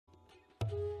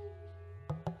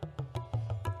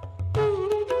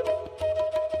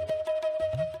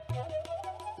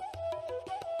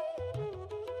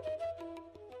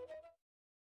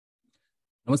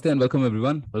Namaste and welcome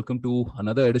everyone. Welcome to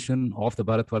another edition of the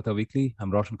Bharatvaarta Weekly.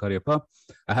 I'm Roshan Karyappa.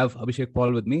 I have Abhishek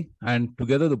Paul with me, and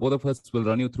together the both of us will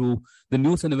run you through the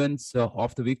news and events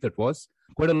of the week that was.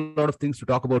 Quite a lot of things to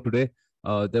talk about today.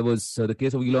 There was the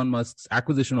case of Elon Musk's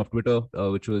acquisition of Twitter,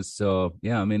 which was,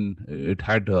 it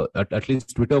had, at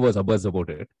least Twitter was abuzz about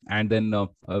it. And then,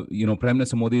 Prime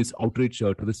Minister Modi's outreach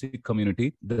to the Sikh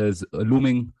community. There's a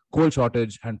looming coal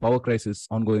shortage and power crisis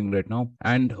ongoing right now.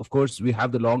 And of course, we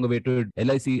have the long awaited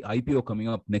LIC IPO coming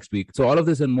up next week. So all of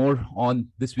this and more on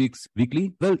this week's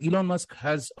weekly. Well, Elon Musk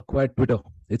has acquired Twitter.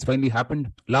 It's finally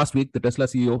happened. Last week, the Tesla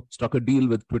CEO struck a deal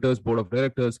with Twitter's board of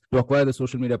directors to acquire the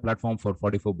social media platform for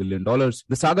 $44 billion.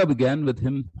 The saga began with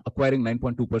him acquiring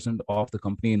 9.2% of the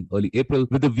company in early April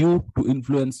with a view to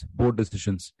influence board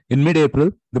decisions. In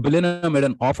mid-April, the billionaire made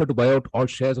an offer to buy out all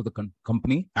shares of the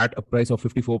company at a price of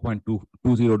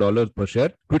 $54.20 per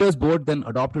share. Twitter's board then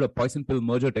adopted a poison pill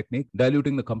merger technique,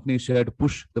 diluting the company's share to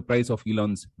push the price of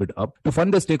Elon's bid up. To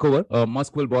fund this takeover,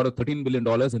 Musk will borrow $13 billion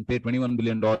and pay $21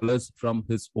 billion from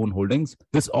his own holdings.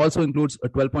 This also includes a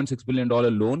 $12.6 billion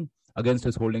loan against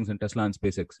his holdings in Tesla and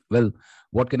SpaceX. Well,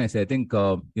 what can I say? I think,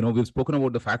 we've spoken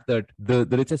about the fact that the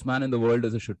richest man in the world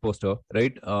is a shitposter,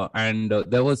 right?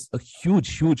 There was a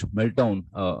huge meltdown,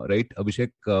 right, Abhishek,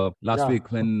 last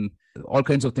week when all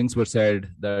kinds of things were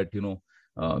said that,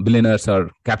 billionaires are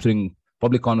capturing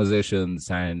public conversations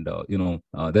and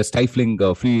they're stifling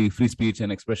free speech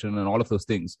and expression and all of those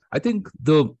things. I think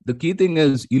the key thing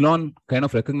is Elon kind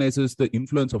of recognizes the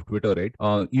influence of Twitter, right?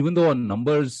 Even though our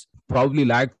numbers probably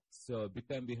lag big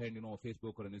time behind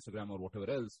Facebook or an Instagram or whatever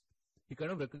else, he kind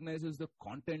of recognizes the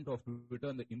content of Twitter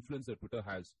and the influence that Twitter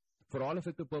has. For all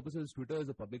effective purposes, Twitter is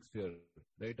a public sphere,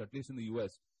 right? At least in the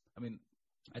US. I mean,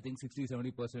 I think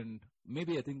 60-70%,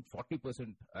 maybe I think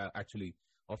 40% actually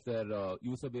of their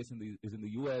user base is in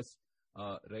the US,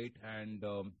 right? And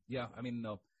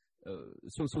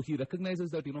so he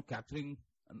recognizes that capturing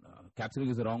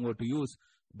is the wrong word to use,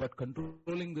 but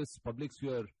controlling this public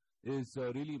sphere is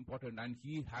really important. And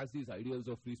he has these ideals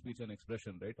of free speech and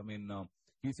expression, right? I mean,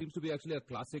 he seems to be actually a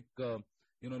classic,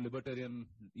 libertarian,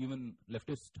 even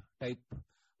leftist type,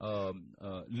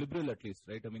 liberal at least,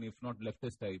 right? I mean, if not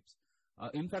leftist types.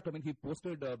 In fact, I mean, he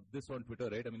posted this on Twitter,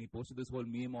 right? I mean, he posted this whole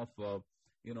meme of,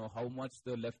 how much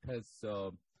the left has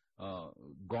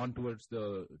gone towards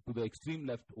to the extreme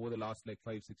left over the last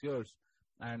 5-6 years,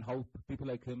 and how people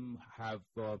like him have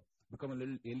become a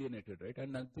little alienated, right?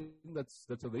 And I think that's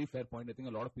a very fair point. I think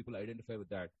a lot of people identify with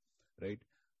that, right?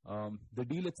 The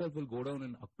deal itself will go down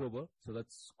in October, so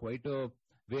that's quite a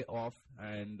way off,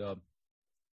 and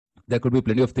there could be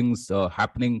plenty of things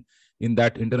happening in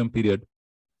that interim period.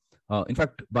 In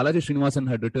fact, Balaji Srinivasan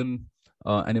had written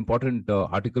an important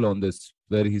article on this,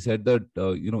 where he said that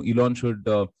Elon should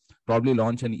probably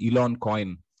launch an Elon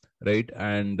coin, right?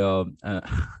 And use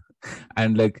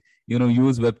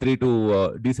Web3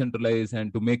 to decentralize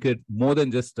and to make it more than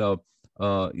just a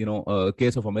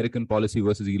case of American policy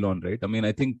versus Elon, right? I mean,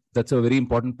 I think that's a very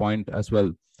important point as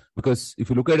well, because if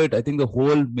you look at it, I think the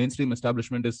whole mainstream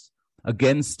establishment is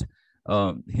against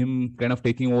him kind of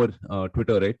taking over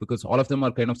Twitter, right? Because all of them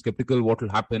are kind of skeptical what will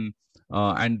happen,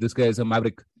 and this guy is a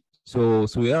maverick. So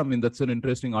yeah, I mean, that's an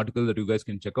interesting article that you guys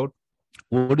can check out.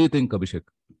 What do you think, Abhishek?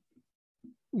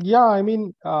 Yeah, I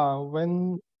mean,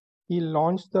 when he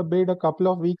launched the bid a couple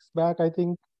of weeks back, I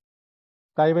think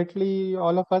privately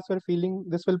all of us were feeling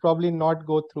this will probably not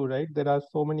go through, right? There are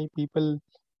so many people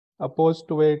opposed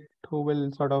to it who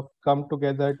will sort of come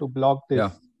together to block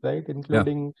this, right?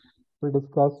 Including, we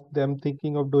discussed them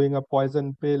thinking of doing a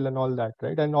poison pill and all that,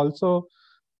 right? And also,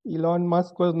 Elon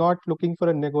Musk was not looking for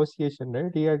a negotiation,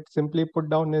 right? He had simply put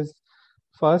down his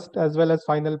first as well as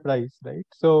final price, right?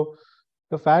 So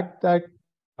the fact that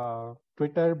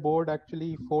Twitter board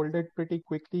actually folded pretty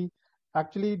quickly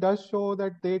actually does show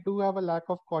that they do have a lack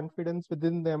of confidence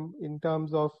within them in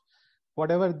terms of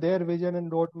whatever their vision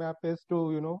and roadmap is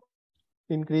to,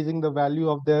 increasing the value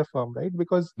of their firm, right?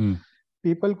 Because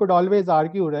people could always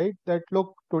argue, right, that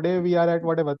look, today we are at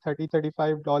whatever,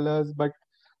 $30-$35, but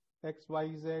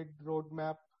XYZ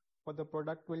roadmap for the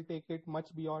product will take it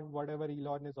much beyond whatever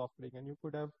Elon is offering. And you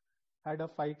could have had a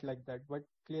fight like that. But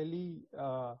clearly,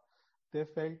 they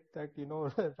felt that,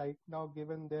 right now,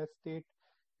 given their state,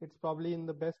 it's probably in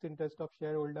the best interest of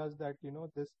shareholders that,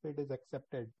 this bid is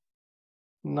accepted.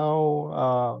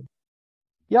 Now,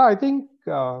 I think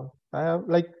I have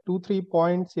 2-3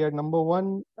 points here. Number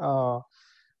one,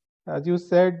 as you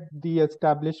said, the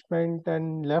establishment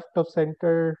and left of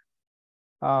center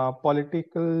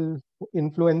political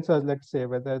influencers, let's say,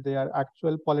 whether they are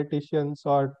actual politicians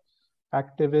or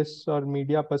activists or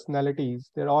media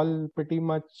personalities, they're all pretty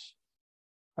much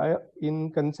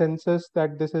in consensus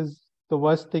that this is the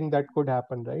worst thing that could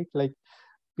happen, right? Like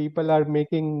people are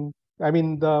making, I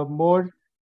mean, the more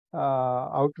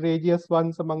outrageous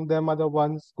ones among them are the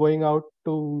ones going out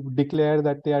to declare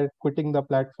that they are quitting the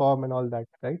platform and all that,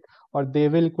 right? Or they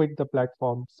will quit the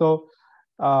platform.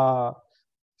 Uh,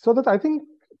 so that I think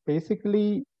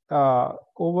basically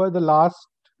over the last,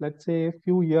 let's say,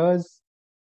 few years,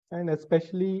 and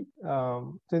especially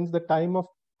since the time of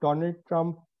Donald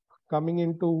Trump coming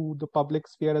into the public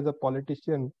sphere as a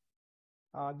politician,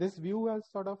 this view has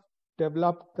sort of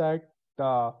developed that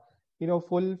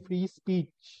full free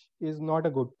speech is not a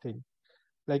good thing.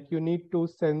 Like you need to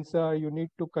censor, you need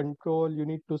to control, you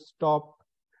need to stop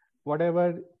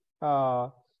whatever uh,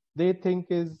 they think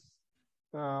is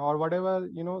or whatever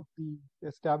the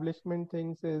establishment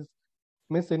thinks is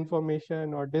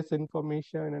misinformation or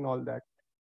disinformation and all that,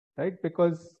 right?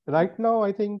 Because right now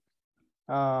I think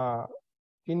uh,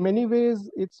 in many ways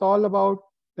it's all about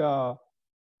uh,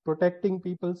 protecting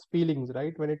people's feelings,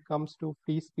 right? When it comes to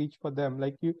free speech for them,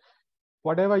 like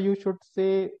whatever you should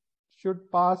say should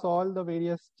pass all the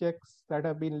various checks that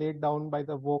have been laid down by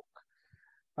the woke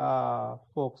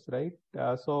folks, right?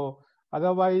 So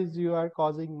otherwise you are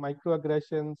causing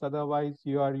microaggressions, otherwise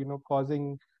you are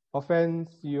causing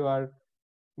offense, you are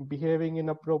behaving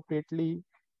inappropriately.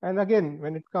 And again,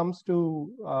 when it comes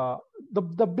to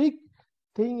the big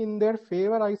thing in their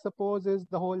favor, I suppose, is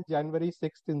the whole January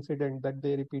 6th incident that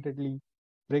they repeatedly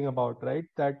bring about, right?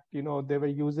 That they were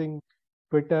using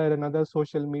Twitter and other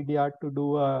social media to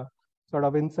do a sort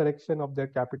of insurrection of their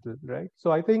capital, right?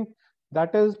 So I think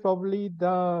that is probably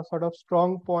the sort of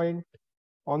strong point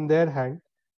on their hand.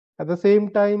 At the same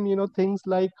time, things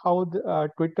like how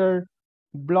Twitter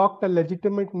blocked a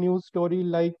legitimate news story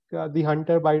like the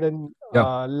Hunter Biden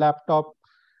Yeah. laptop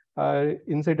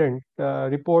incident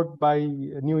report by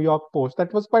New York Post.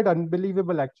 That was quite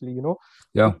unbelievable, actually.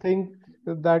 Yeah. To think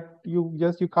that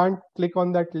you can't click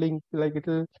on that link, like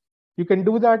you can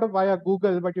do that via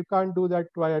Google, but you can't do that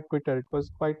via Twitter. It was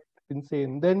quite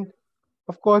insane. Then,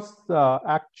 of course,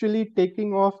 actually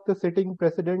taking off the sitting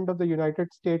president of the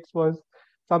United States was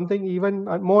something even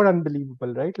more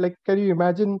unbelievable, right? Like, can you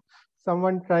imagine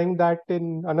someone trying that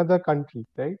in another country,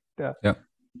 right? Yeah.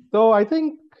 So I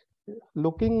think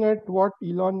looking at what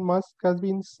Elon Musk has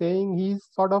been saying, he's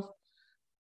sort of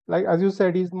like, as you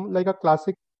said, he's like a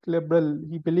classic liberal.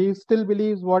 He still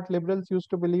believes what liberals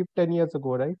used to believe 10 years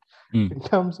ago, right? Mm. In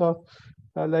terms of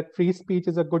that free speech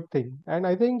is a good thing. And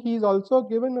I think he's also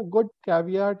given a good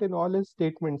caveat in all his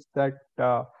statements that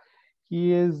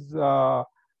he is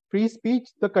free speech.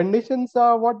 The conditions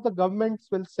are what the governments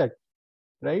will set,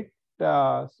 right?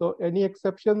 So any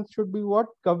exceptions should be what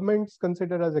governments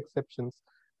consider as exceptions,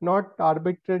 not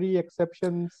arbitrary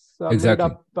exceptions made Exactly.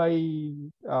 up by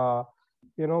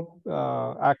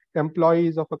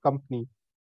employees of a company.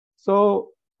 So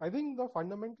I think the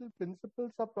fundamental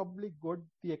principles are probably good.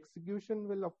 The execution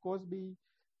will, of course, be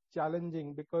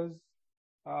challenging because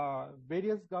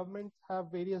various governments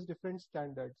have various different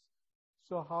standards.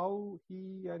 So how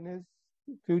he and his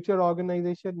future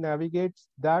organization navigates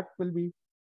that will be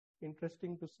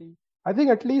interesting to see. I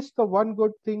think at least the one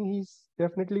good thing he's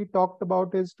definitely talked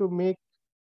about is to make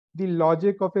the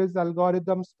logic of his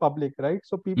algorithms public, right?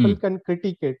 So people Mm. can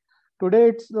critique it. Today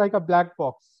it's like a black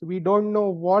box. We don't know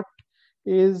what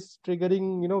is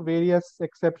triggering, various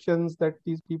exceptions that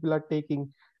these people are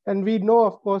taking. And we know,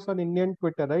 of course, on Indian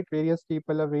Twitter, right, various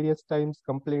people have various times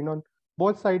complained on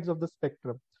both sides of the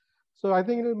spectrum. So I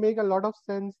think it will make a lot of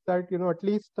sense that, at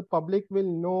least the public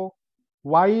will know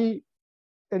why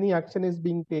any action is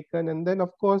being taken. And then, of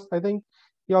course, I think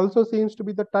he also seems to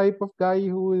be the type of guy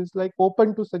who is like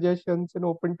open to suggestions and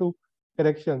open to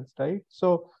corrections, right?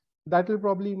 So that will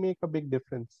probably make a big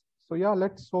difference. So yeah,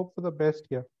 let's hope for the best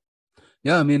here.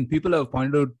 Yeah, I mean, people have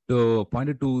pointed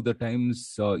to the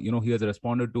times he has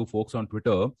responded to folks on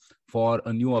Twitter for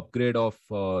a new upgrade of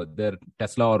their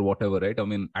Tesla or whatever, right? I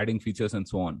mean, adding features and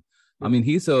so on. I mean,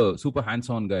 he's a super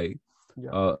hands-on guy,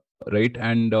 Yeah. right?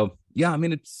 And yeah, I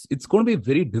mean, it's going to be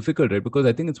very difficult, right? Because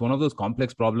I think it's one of those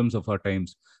complex problems of our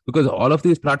times. Because all of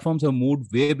these platforms have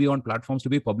moved way beyond platforms to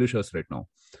be publishers right now,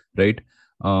 right?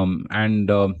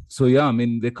 So yeah, I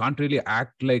mean, they can't really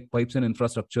act like pipes and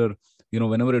infrastructure,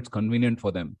 whenever it's convenient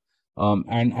for them.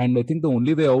 And I think the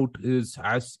only way out is,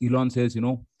 as Elon says,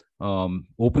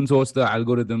 open source the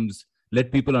algorithms,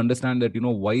 let people understand that,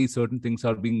 why certain things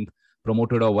are being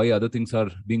promoted or why other things are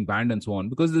being banned and so on.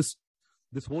 Because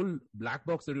this whole black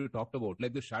box that you talked about,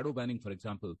 like the shadow banning, for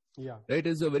example, Yeah. right,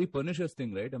 is a very pernicious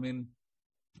thing, right? I mean,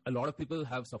 a lot of people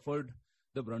have suffered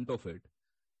the brunt of it.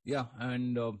 Yeah,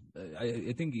 and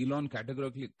I think Elon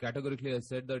categorically has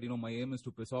said that my aim is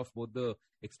to piss off both the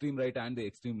extreme right and the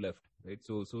extreme left, right?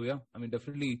 So yeah, I mean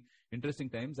definitely interesting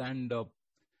times, and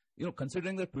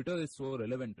considering that Twitter is so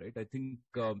relevant, right? I think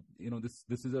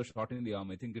this is a shot in the arm.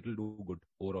 I think it will do good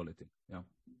overall. I think, yeah.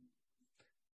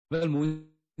 Well, moving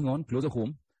on closer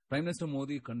home, Prime Minister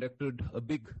Modi conducted a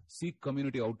big Sikh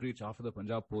community outreach after the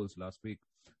Punjab polls last week.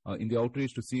 In the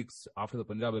outreach to Sikhs after the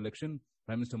Punjab election,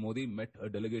 Prime Minister Modi met a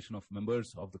delegation of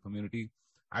members of the community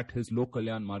at his Lok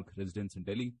Kalyan Marg residence in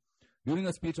Delhi. During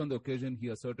a speech on the occasion, he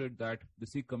asserted that the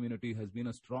Sikh community has been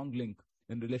a strong link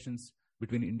in relations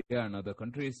between India and other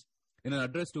countries. In an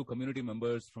address to community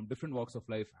members from different walks of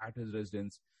life at his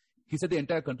residence, he said the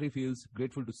entire country feels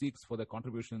grateful to Sikhs for their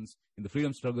contributions in the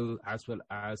freedom struggle as well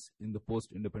as in the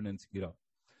post-independence era.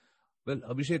 Well,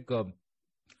 Abhishek,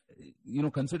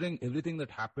 considering everything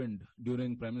that happened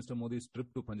during Prime Minister Modi's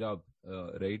trip to Punjab,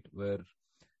 right, where,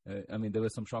 there were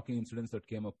some shocking incidents that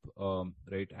came up,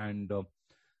 right, and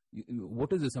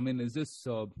what is this? I mean, is this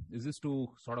to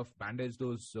sort of bandage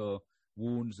those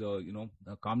wounds,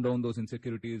 calm down those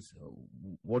insecurities?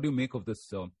 What do you make of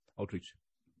this outreach?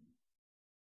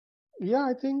 Yeah,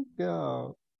 I think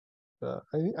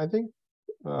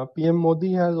PM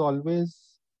Modi has always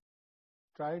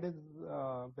tried his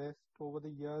best over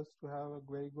the years to have a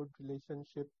very good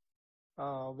relationship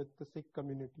with the Sikh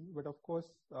community. But of course,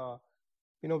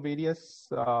 various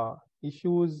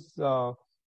issues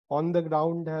on the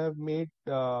ground have made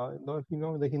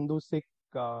the Hindu-Sikh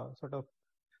sort of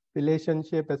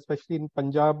relationship, especially in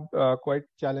Punjab, quite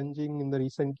challenging in the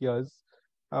recent years,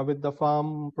 with the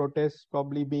farm protests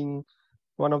probably being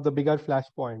one of the bigger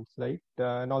flashpoints, right?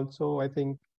 And also, I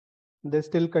think there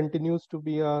still continues to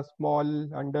be a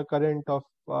small undercurrent of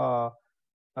a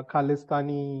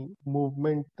Khalistani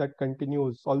movement that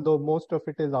continues, although most of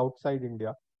it is outside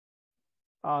India.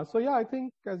 So yeah, I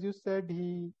think, as you said,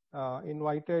 he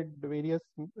invited various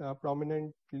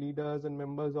prominent leaders and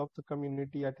members of the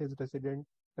community at his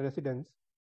residence.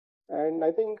 And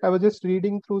I think I was just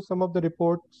reading through some of the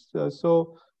reports.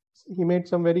 So he made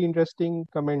some very interesting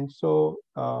comments. So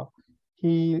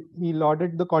he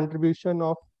lauded the contribution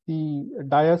of the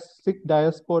Sikh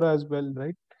diaspora as well,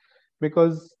 right?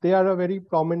 Because they are a very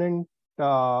prominent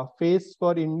face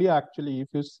for India, actually. If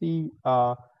you see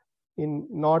in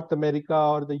North America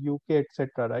or the UK,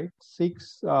 etc., right?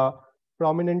 Sikhs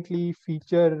prominently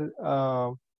feature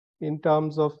in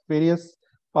terms of various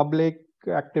public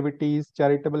activities,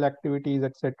 charitable activities,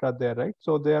 etc. there, right?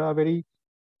 So there are very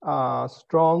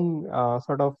strong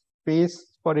sort of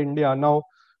face for India. Now,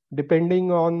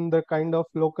 depending on the kind of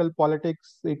local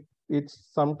politics, it's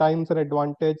sometimes an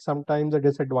advantage, sometimes a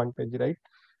disadvantage, right?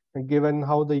 Given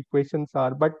how the equations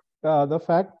are. But the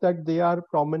fact that they are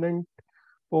prominent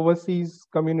overseas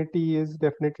community is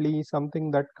definitely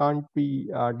something that can't be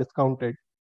discounted.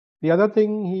 The other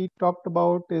thing he talked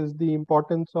about is the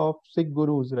importance of Sikh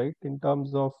gurus, right? In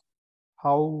terms of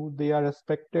how they are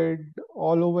respected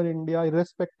all over India,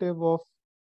 irrespective of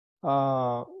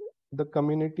the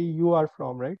community you are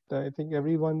from, right? I think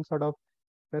everyone sort of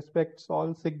respects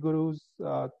all Sikh gurus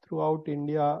throughout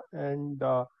India, and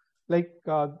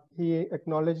he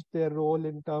acknowledged their role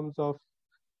in terms of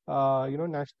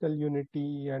national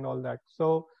unity and all that.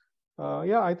 So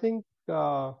yeah, I think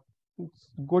it's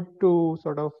good to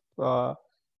sort of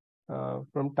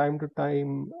from time to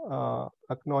time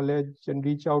acknowledge and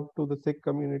reach out to the Sikh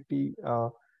community.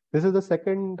 This is the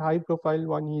second high-profile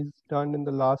one he's done in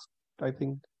the last, I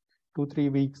think,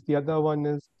 2-3 weeks. The other one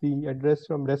is the address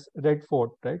from Red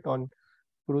Fort, right, on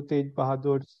Guru Tej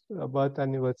Bahadur's birth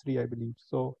anniversary, I believe.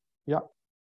 So yeah.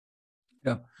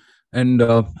 Yeah, and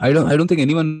I don't think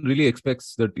anyone really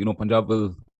expects that Punjab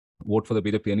will vote for the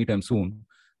BJP anytime soon,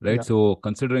 right? Yeah. So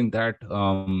considering that,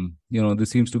 this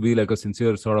seems to be like a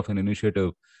sincere sort of an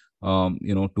initiative,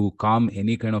 to calm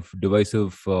any kind of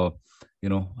divisive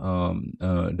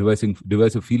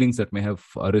feelings that may have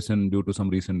arisen due to some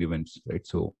recent events, right?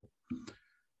 So,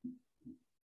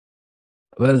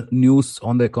 well, news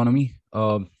on the economy.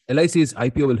 LIC's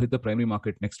IPO will hit the primary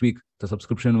market next week. The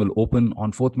subscription will open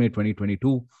on 4th May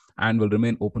 2022 and will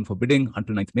remain open for bidding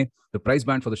until 9th May. The price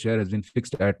band for the share has been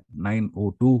fixed at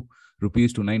 902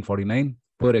 rupees to 949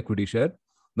 per equity share.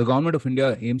 The Government of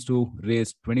India aims to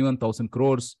raise 21,000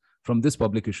 crores from this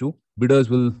public issue. Bidders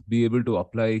will be able to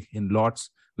apply in lots,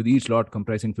 with each lot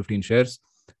comprising 15 shares.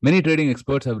 Many trading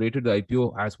experts have rated the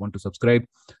IPO as one to subscribe,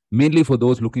 mainly for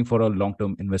those looking for a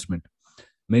long-term investment.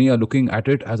 Many are looking at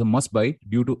it as a must-buy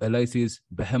due to LIC's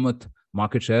behemoth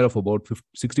market share of about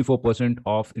 64%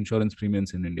 of insurance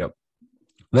premiums in India.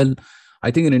 Well,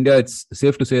 I think in India, it's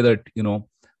safe to say that,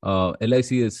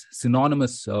 LIC is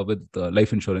synonymous with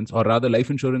life insurance, or rather, life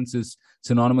insurance is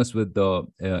synonymous with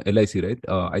LIC, right?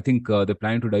 I think they're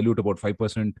planning to dilute about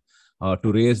 5%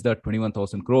 to raise that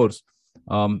 21,000 crores.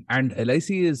 And LIC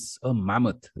is a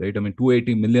mammoth, right? I mean,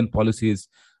 280 million policies.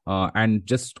 And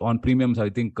just on premiums, I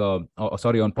think, on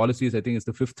policies, I think it's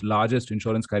the fifth largest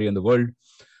insurance carrier in the world.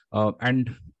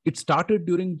 And it started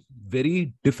during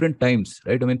very different times,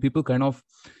 right? I mean, people kind of,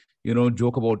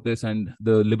 joke about this, and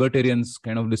the libertarians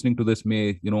kind of listening to this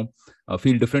may,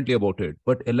 feel differently about it.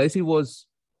 But LIC was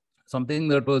something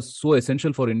that was so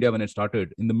essential for India when it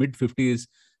started in the mid 50s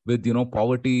with,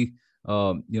 poverty,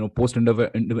 post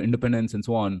independence and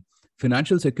so on.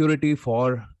 Financial security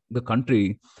for the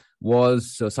country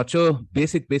was such a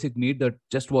basic need that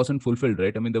just wasn't fulfilled,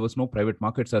 right? I mean, there was no private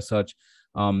markets as such.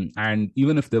 And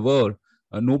even if there were,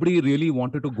 nobody really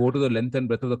wanted to go to the length and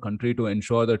breadth of the country to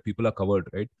ensure that people are covered,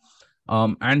 right?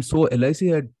 And so LIC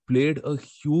had played a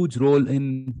huge role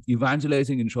in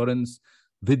evangelizing insurance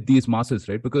with these masses,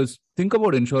 right? Because think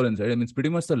about insurance, right? I mean, it's pretty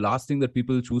much the last thing that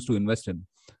people choose to invest in.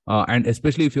 And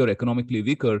especially if you're economically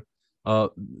weaker.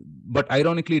 But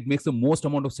ironically, it makes the most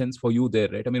amount of sense for you there,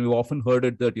 right? I mean, we've often heard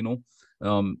it that,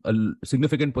 a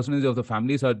significant percentage of the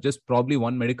families are just probably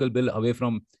one medical bill away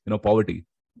from, poverty,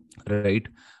 right?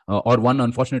 Or one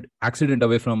unfortunate accident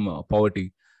away from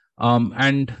poverty.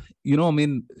 And, I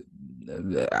mean,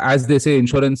 as they say,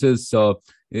 insurance is sold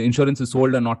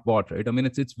and not bought, right? I mean,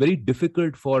 it's very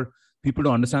difficult for people to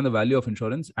understand the value of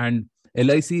insurance, and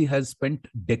LIC has spent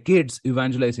decades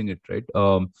evangelizing it, right?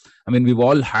 I mean, we've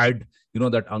all had,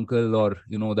 that uncle or,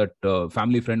 that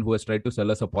family friend who has tried to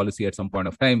sell us a policy at some point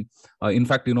of time. In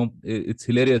fact, it's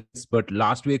hilarious. But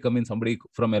last week, I mean, somebody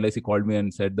from LIC called me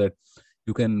and said that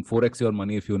you can forex your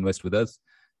money if you invest with us.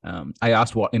 I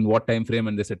asked in what time frame,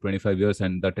 and they said 25 years,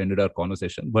 and that ended our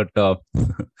conversation. But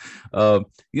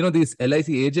these LIC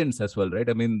agents as well, right?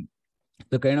 I mean,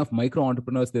 the kind of micro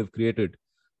entrepreneurs they've created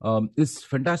is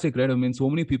fantastic, right? I mean, so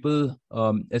many people,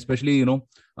 especially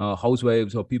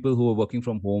housewives or people who are working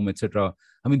from home, etc.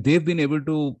 I mean, they've been able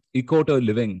to eke out a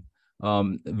living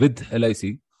with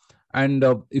LIC. And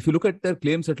if you look at their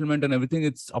claim settlement and everything,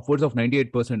 it's upwards of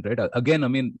 98%, right? Again, I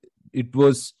mean, it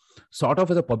was sort of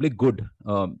as a public good,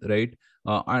 right?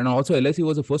 And also LIC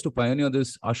was the first to pioneer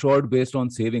this assured based on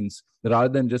savings rather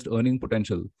than just earning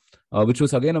potential, which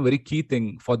was again a very key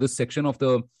thing for this section of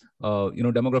the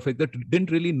demographic that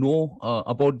didn't really know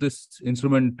about this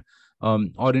instrument,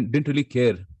 or didn't really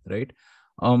care, right?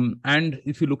 And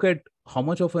if you look at how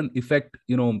much of an effect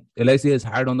LIC has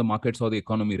had on the markets or the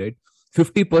economy, right?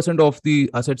 50% of the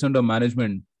assets under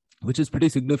management, which is pretty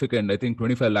significant, I think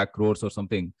 25 lakh crores or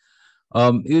something,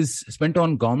 is spent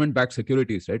on government-backed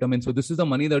securities, right? I mean, so this is the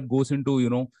money that goes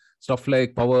into, stuff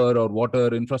like power or water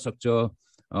infrastructure,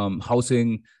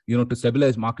 housing, to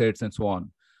stabilize markets and so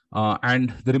on.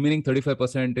 And the remaining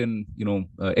 35% in,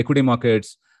 equity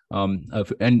markets,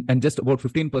 and just about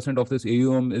 15% of this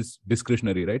AUM is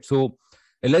discretionary, right? So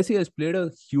LIC has played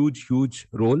a huge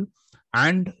role.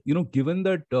 And given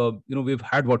that we've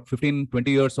had 15-20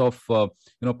 years of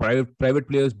private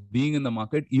players being in the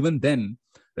market, even then,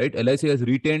 right, LIC has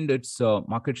retained its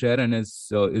market share and is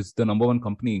the number one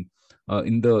company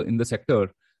in the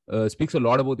sector. Speaks a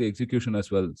lot about the execution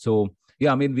as well. So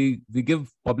yeah, I mean, we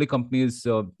give public companies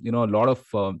a lot of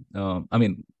I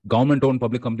mean, government owned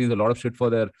public companies a lot of shit for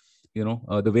their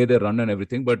the way they run and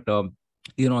everything, but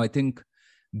I think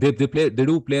they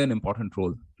do play an important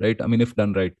role, right? I mean, if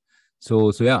done right.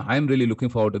 So yeah, I'm really looking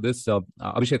forward to this.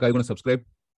 Abhishek, are you going to subscribe?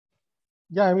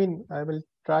 Yeah, I mean, I will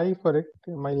try for it.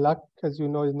 My luck, as you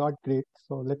know, is not great.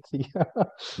 So let's see.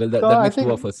 Well, So that I makes two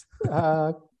think of us.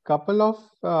 a couple of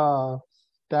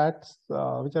stats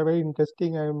which are very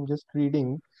interesting. I'm just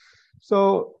reading.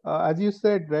 So as you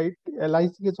said, right,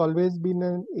 LIC has always been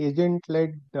an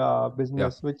agent-led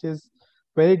business, which is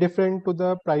very different to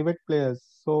the private players.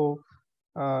 So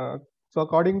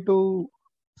according to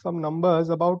some numbers,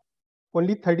 about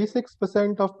only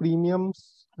 36% of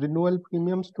renewal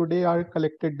premiums today are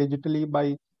collected digitally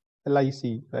by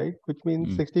LIC, right? Which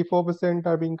means 64%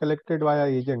 are being collected via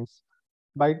agents.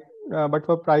 But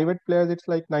for private players, it's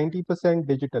like 90%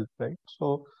 digital, right?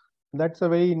 So that's a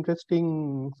very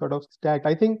interesting sort of stat.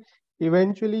 I think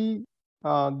eventually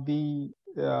the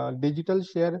digital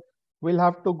share will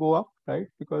have to go up, right?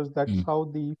 Because that's how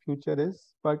the future is.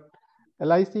 But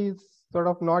LIC is sort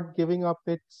of not giving up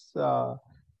its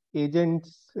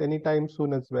agents anytime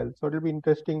soon as well. So it'll be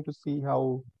interesting to see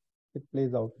how it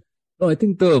plays out. No, I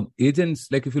think the agents,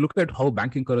 like if you look at how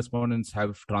banking correspondents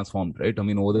have transformed, right? I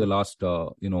mean, over the last,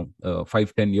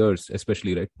 5, 10 years,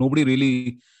 especially, right? Nobody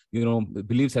really,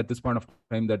 believes at this point of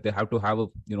time that they have to have,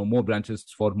 more branches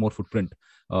for more footprint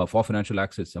for financial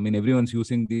access. I mean, everyone's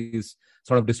using these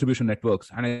sort of distribution networks.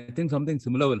 And I think something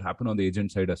similar will happen on the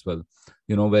agent side as well,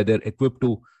 where they're equipped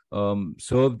to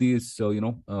serve these,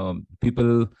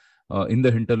 people in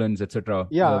the hinterlands, etc.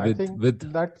 Yeah, I With, think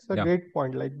with, that's a yeah, great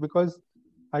point. Like, because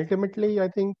ultimately, I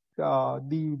think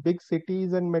the big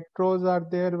cities and metros are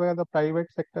there where the private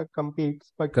sector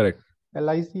competes, but correct.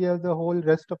 LIC has the whole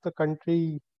rest of the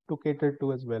country to cater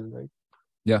to as well, right?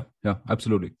 Yeah, yeah,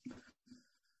 absolutely.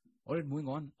 All right, moving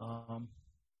on.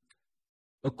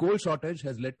 A coal shortage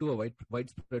has led to a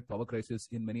widespread power crisis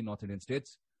in many North Indian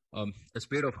states. A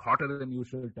spate of hotter than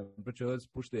usual temperatures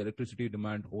pushed the electricity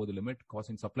demand over the limit,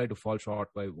 causing supply to fall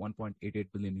short by 1.88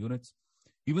 billion units.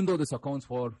 Even though this accounts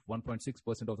for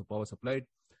 1.6% of the power supplied,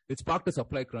 it sparked a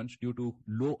supply crunch due to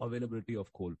low availability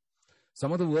of coal.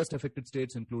 Some of the worst affected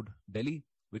states include Delhi,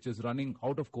 which is running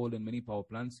out of coal in many power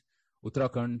plants,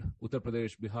 Uttarakhand, Uttar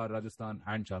Pradesh, Bihar, Rajasthan,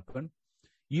 and Jharkhand.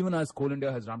 Even as Coal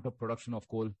India has ramped up production of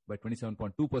coal by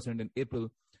 27.2% in April,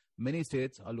 many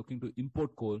states are looking to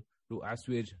import coal to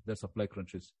assuage their supply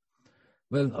crunches.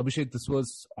 Well, Abhishek, this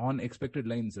was on expected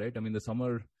lines, right? I mean, the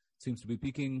summer seems to be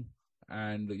peaking,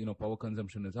 and power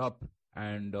consumption is up,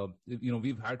 and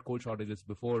we've had coal shortages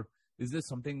before. Is this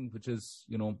something which is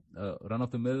run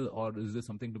of the mill, or is this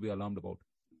something to be alarmed about?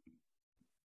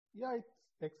 Yeah, it's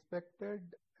expected,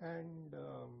 and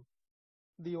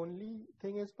the only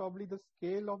thing is probably the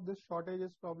scale of this shortage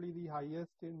is probably the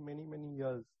highest in many, many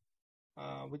years,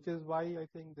 which is why I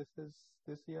think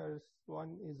this year's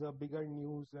one is a bigger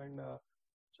news and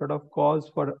sort of cause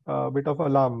for a bit of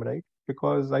alarm, right?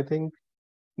 Because I think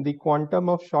the quantum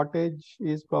of shortage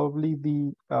is probably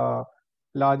the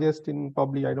largest in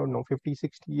probably, I don't know, 50,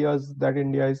 60 years that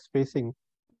India is facing.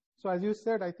 So as you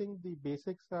said, I think the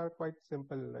basics are quite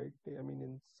simple, right? I mean,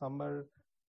 in summer,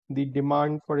 the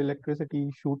demand for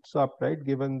electricity shoots up, right?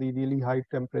 Given the really high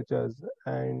temperatures,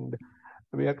 and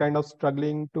we are kind of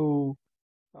struggling to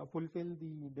fulfill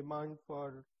the demand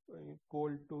for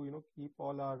coal to, keep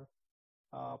all our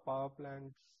power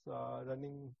plants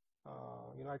running,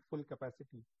 at full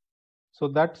capacity. So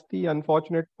that's the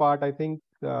unfortunate part. I think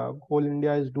whole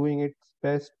India is doing its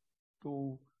best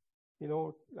to,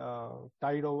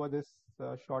 tide over this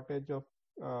shortage of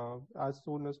as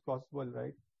soon as possible,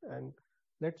 right? And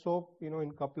let's hope,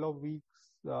 in couple of weeks,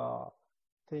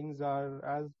 things are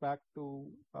as back to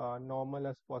normal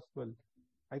as possible.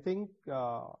 I think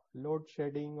load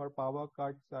shedding or power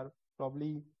cuts are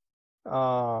probably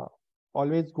uh,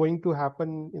 always going to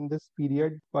happen in this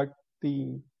period, but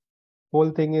the whole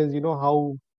thing is,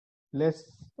 how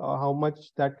less, how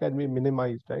much that can be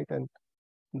minimized, right? And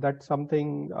that's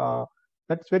something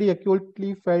that's very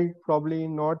acutely felt probably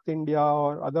in North India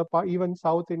or other part, even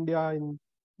South India in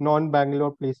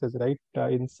non-Bangalore places, right?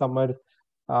 In summer,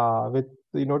 with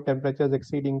temperatures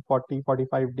exceeding 40,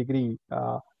 45 degree,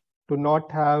 to not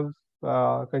have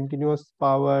continuous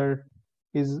power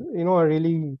is a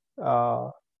really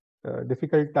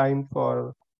difficult time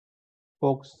for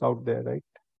folks out there, right?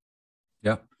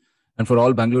 Yeah. And for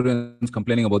all Bangaloreans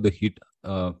complaining about the heat,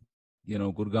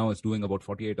 Gurgaon is doing about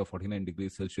 48 or 49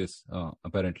 degrees Celsius,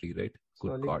 apparently, right? So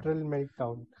Good God. literal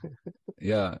meltdown.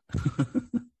 Yeah.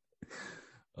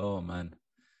 Oh, man.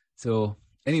 So,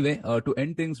 anyway, to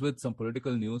end things with some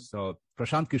political news,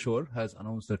 Prashant Kishore has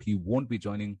announced that he won't be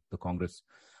joining the Congress.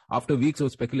 After weeks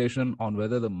of speculation on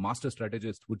whether the master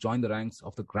strategist would join the ranks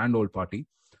of the Grand Old Party,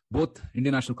 both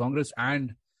Indian National Congress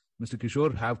and Mr.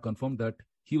 Kishore have confirmed that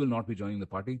he will not be joining the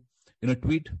party. In a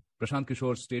tweet, Prashant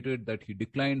Kishore stated that he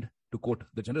declined to quote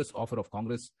the generous offer of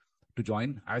Congress to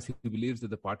join, as he believes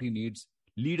that the party needs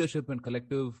leadership and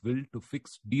collective will to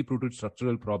fix deep-rooted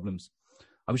structural problems.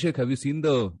 Abhishek, have you seen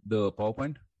the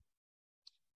PowerPoint?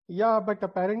 Yeah, but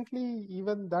apparently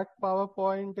even that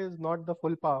PowerPoint is not the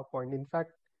full PowerPoint. In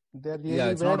fact, there Yeah, really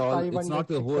were it's not 500,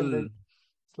 the whole, 600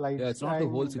 slides. it's not the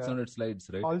whole And 600 slides,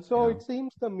 right? also, Yeah. it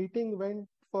seems the meeting went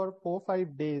for 4,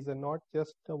 5 days and not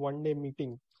just a 1 day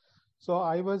meeting. So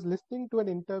I was listening to an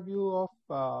interview of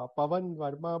Pawan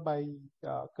Verma by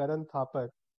Karan Thapar,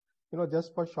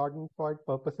 just for shortened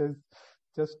purposes,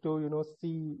 just to,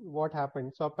 see what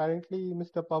happened. So apparently,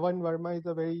 Mr. Pawan Verma is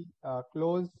a very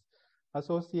close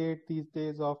associate these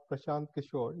days of Prashant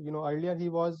Kishore. Earlier he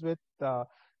was with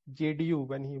JDU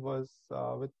when he was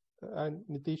with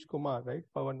Nitish Kumar, right?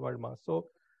 Pawan Verma. So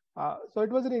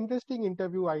it was an interesting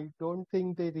interview. I don't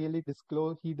think he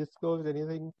disclosed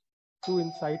anything too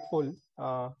insightful.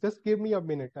 Just give me a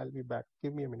minute. I'll be back.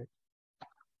 Give me a minute.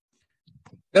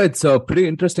 Yeah, it's pretty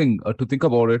interesting to think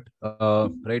about it,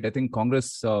 right? I think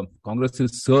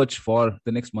Congress's search for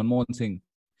the next Manmohan Singh,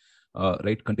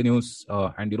 right, continues,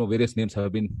 and various names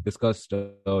have been discussed: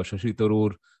 Shashi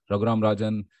Tharoor, Raghuram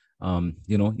Rajan,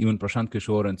 even Prashant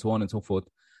Kishore, and so on and so forth.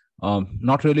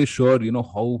 Not really sure,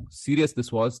 how serious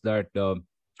this was, that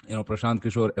Prashant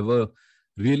Kishore ever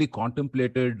really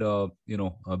contemplated,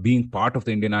 being part of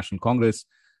the Indian National Congress.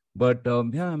 But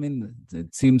yeah, I mean,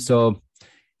 it seems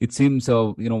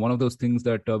one of those things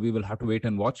that we will have to wait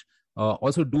and watch.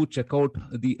 Also, do check out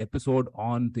the episode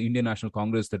on the Indian National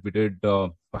Congress that we did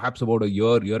perhaps about a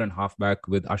year and a half back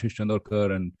with Ashish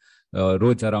Chandorkar and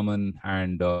Rohit Jaraman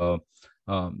and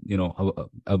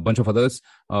a bunch of others.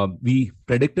 We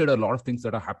predicted a lot of things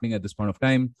that are happening at this point of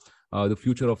time, the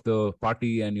future of the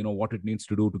party, and what it needs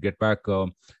to do to get back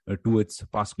to its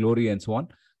past glory and so on.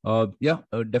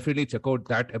 Definitely check out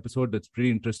that episode. That's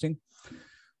pretty interesting.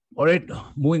 All right,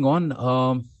 moving on.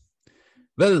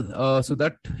 So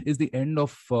that is the end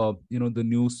of the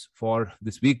news for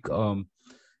this week.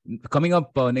 Coming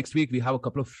up next week, we have a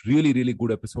couple of really, really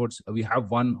good episodes. We have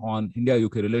one on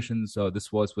India-UK relations.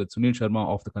 This was with Sunil Sharma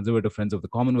of the Conservative Friends of the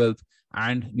Commonwealth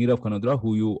and Nirav Kanodra,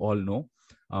 who you all know.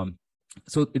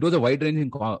 So it was a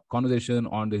wide-ranging conversation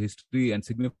on the history and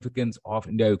significance of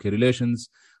India-UK relations.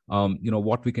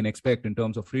 What we can expect in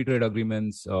terms of free trade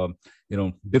agreements,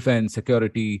 defense,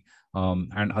 security,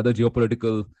 and other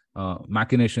geopolitical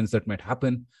machinations that might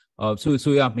happen.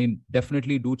 So yeah, I mean,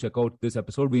 definitely do check out this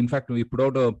episode. We put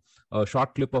out a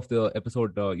short clip of the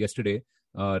episode yesterday,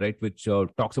 right, which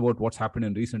talks about what's happened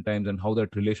in recent times and how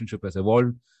that relationship has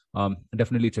evolved.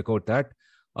 Definitely check out that.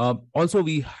 Also,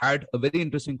 we had a very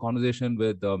interesting conversation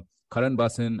with Karan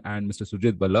Basin and Mr.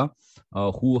 Sujit Balla,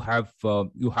 who have a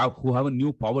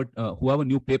new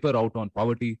paper out on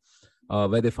poverty,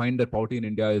 where they find that poverty in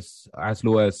India is as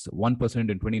low as 1% in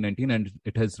 2019, and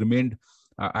it has remained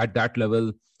at that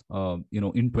level, in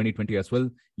 2020 as well,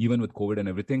 even with COVID and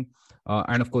everything.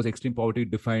 And of course, extreme poverty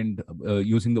defined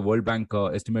using the World Bank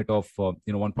estimate of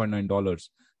 $1.9,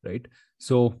 right?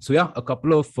 So yeah, a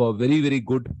couple of very, very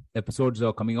good episodes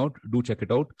are coming out. Do check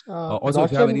it out. Also,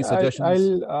 if you have any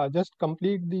suggestions, I'll just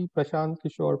complete the Prashant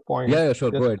Kishore point. Yeah,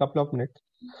 sure. Just Go a ahead. couple of minutes.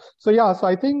 So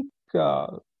I think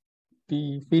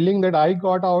the feeling that I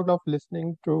got out of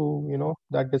listening to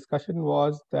that discussion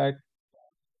was that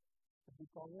the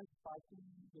Congress party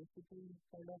basically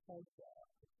kind of has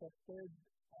accepted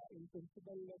in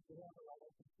principle that there are a lot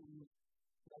of issues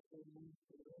that they need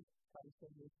to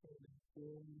transformation and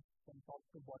change from top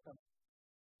to bottom.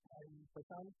 And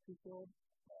Prashant Kishore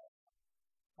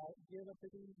gave a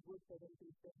pretty good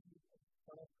presentation,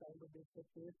 sort of trying to make the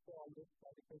case for all this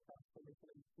radical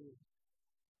transformation and change.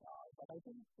 But I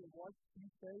think what he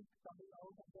felt coming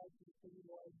out of that meeting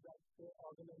was that the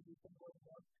organization was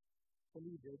not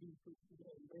fully ready to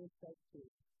embrace that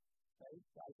change, right?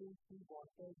 So I think he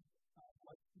wanted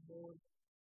much more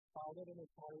power and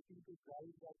authority to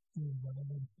drive that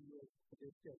whatever he was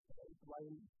suggested, right?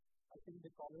 While I think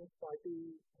the Congress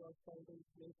party was trying to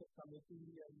place a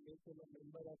committee and make him a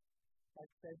member of that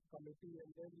said committee,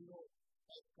 and then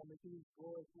committees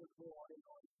would go on and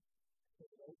on,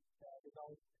 right?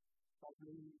 Without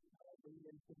probably doing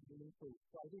anything meaningful.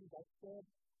 So I think that's where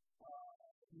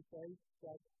he felt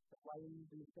that while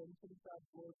the intentions are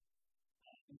good,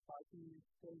 the party is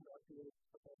still not yet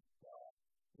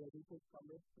ready to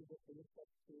commit to the pace of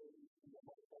change, the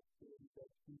amount of change that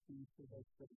he sees to the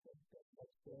extent that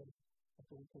that's where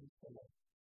attention fell off.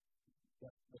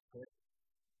 Yeah, that's correct.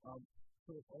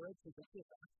 So, all right, so thank you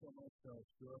so much,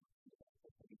 Stuart.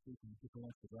 Thank you so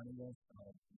much for joining us.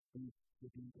 Please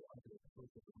look into other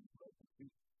episodes